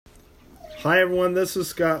Hi everyone, this is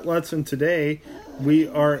Scott Lutz, and today we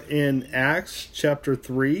are in Acts chapter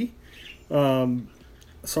 4,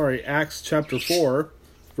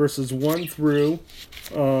 verses 1 through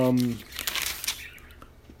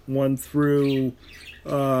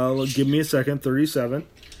 37.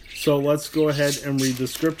 So let's go ahead and read the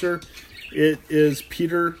scripture. It is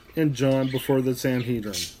Peter and John before the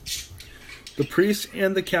Sanhedrin. The priests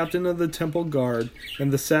and the captain of the temple guard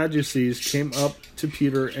and the Sadducees came up to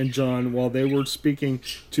Peter and John while they were speaking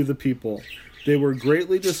to the people. They were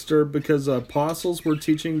greatly disturbed because the apostles were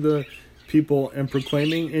teaching the people and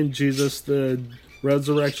proclaiming in Jesus the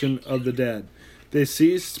resurrection of the dead. They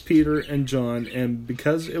seized Peter and John, and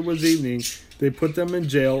because it was evening, they put them in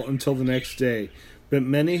jail until the next day. But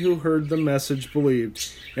many who heard the message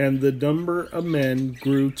believed, and the number of men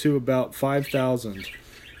grew to about 5,000.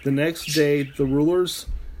 The next day, the rulers,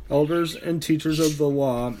 elders, and teachers of the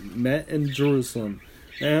law met in Jerusalem.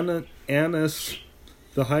 Annas,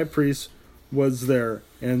 the high priest, was there,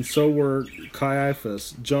 and so were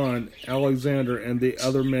Caiaphas, John, Alexander, and the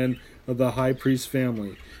other men of the high priest's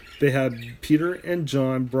family. They had Peter and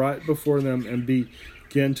John brought before them and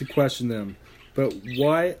began to question them. But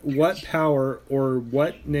what power or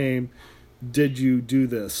what name did you do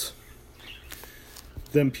this?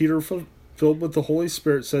 Then Peter, filled with the Holy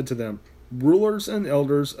Spirit, said to them, "Rulers and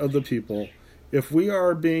elders of the people, if we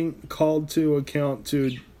are being called to account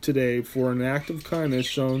today for an act of kindness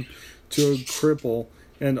shown to a cripple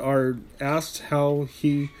and are asked how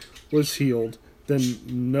he was healed, then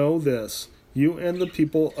know this, you and the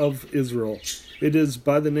people of Israel, it is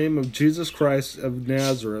by the name of Jesus Christ of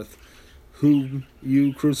Nazareth, whom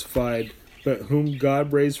you crucified, but whom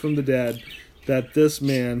God raised from the dead, that this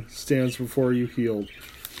man stands before you healed.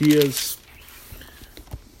 He is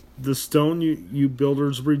the stone you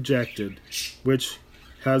builders rejected, which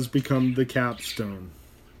has become the capstone.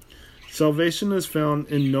 Salvation is found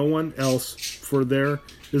in no one else, for there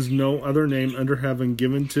is no other name under heaven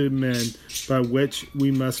given to men by which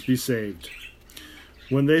we must be saved."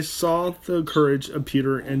 When they saw the courage of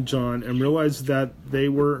Peter and John and realized that they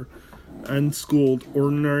were unschooled,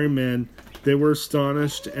 ordinary men, they were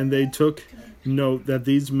astonished, and they took note that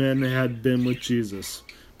these men had been with Jesus.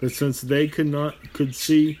 But since they could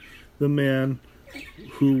see the man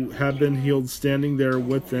who had been healed standing there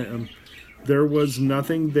with them, there was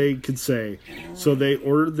nothing they could say. So they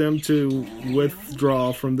ordered them to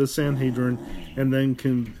withdraw from the Sanhedrin and then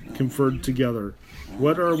conferred together.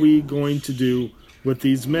 "What are we going to do with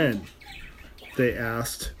these men?" they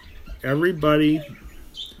asked. "Everybody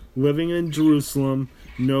living in Jerusalem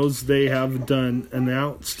knows they have done an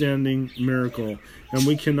outstanding miracle, and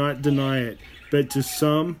we cannot deny it. But to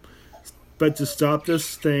stop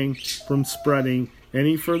this thing from spreading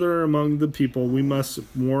any further among the people, we must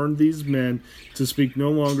warn these men to speak no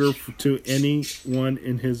longer to anyone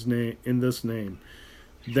in this name."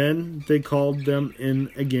 Then they called them in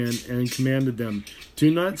again and commanded them, "Do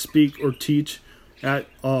not speak or teach at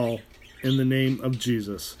all in the name of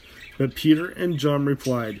Jesus." But Peter and John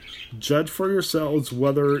replied, "Judge for yourselves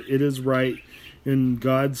whether it is right in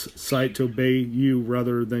God's sight to obey you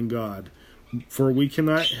rather than God. For we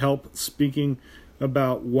cannot help speaking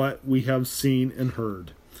about what we have seen and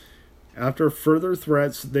heard." After further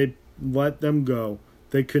threats, they let them go.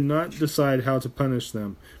 They could not decide how to punish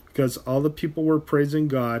them, because all the people were praising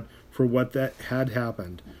God for what that had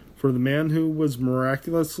happened. For the man who was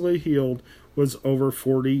miraculously healed was over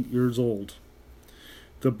 40 years old.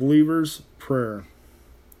 The believer's prayer.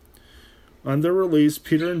 On their release,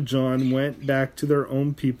 Peter and John went back to their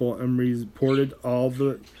own people and reported all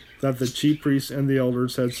that the chief priests and the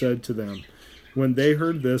elders had said to them. When they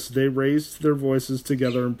heard this, they raised their voices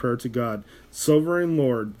together in prayer to God. "Sovereign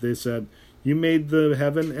Lord," they said, "you made the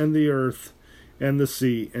heaven and the earth and the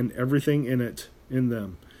sea and everything in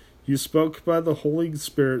them. You spoke by the Holy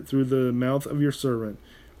Spirit through the mouth of your servant,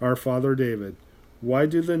 our father David. Why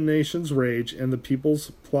do the nations rage and the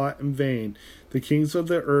peoples plot in vain? The kings of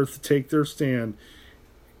the earth take their stand,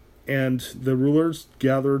 and the rulers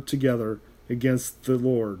gather together against the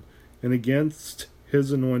Lord and against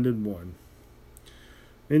his anointed one."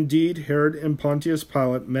 Indeed, Herod and Pontius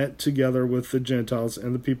Pilate met together with the Gentiles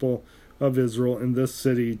and the people of Israel in this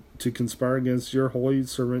city to conspire against your holy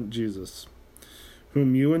servant Jesus,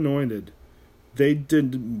 whom you anointed. They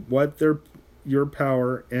did what your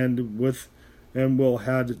power and will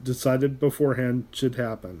had decided beforehand should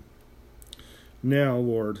happen. Now,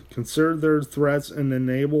 Lord, consider their threats and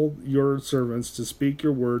enable your servants to speak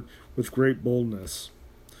your word with great boldness.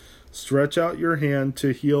 Stretch out your hand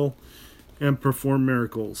to heal and perform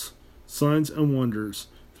miracles, signs and wonders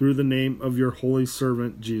through the name of your holy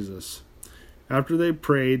servant Jesus. After they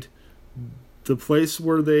prayed, The place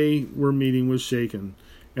where they were meeting was shaken,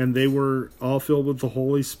 and they were all filled with the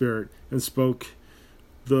Holy Spirit and spoke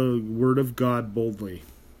the word of God boldly.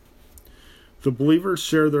 The believers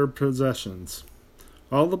shared their possessions.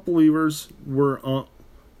 All the believers were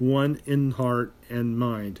one in heart and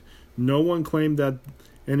mind. No one claimed that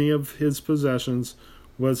any of his possessions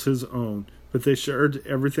was his own, but they shared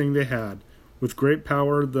everything they had. With great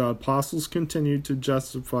power, the apostles continued to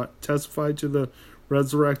testify to the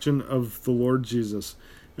resurrection of the Lord Jesus,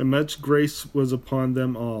 and much grace was upon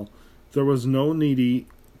them all. There was no needy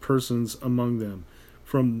persons among them.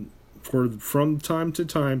 From time to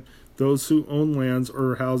time, those who owned lands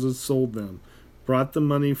or houses sold them, brought the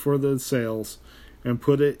money for the sales, and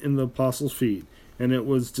put it in the apostles' feet, and it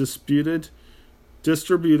was distributed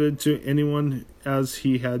to anyone as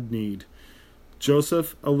he had need.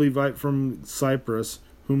 Joseph, a Levite from Cyprus,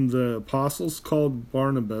 whom the apostles called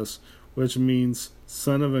Barnabas, which means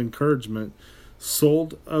son of encouragement,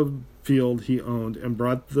 sold a field he owned and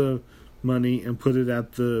brought the money and put it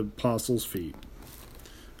at the apostles' feet.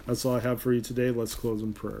 That's all I have for you today. Let's close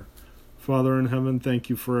in prayer. Father in heaven, thank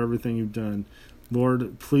you for everything you've done.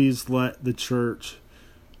 Lord, please let the church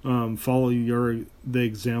follow the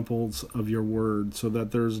examples of your word so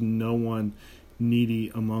that there's no one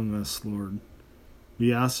needy among us, Lord.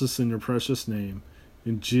 We ask this in your precious name.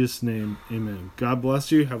 In Jesus' name, amen. God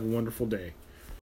bless you. Have a wonderful day.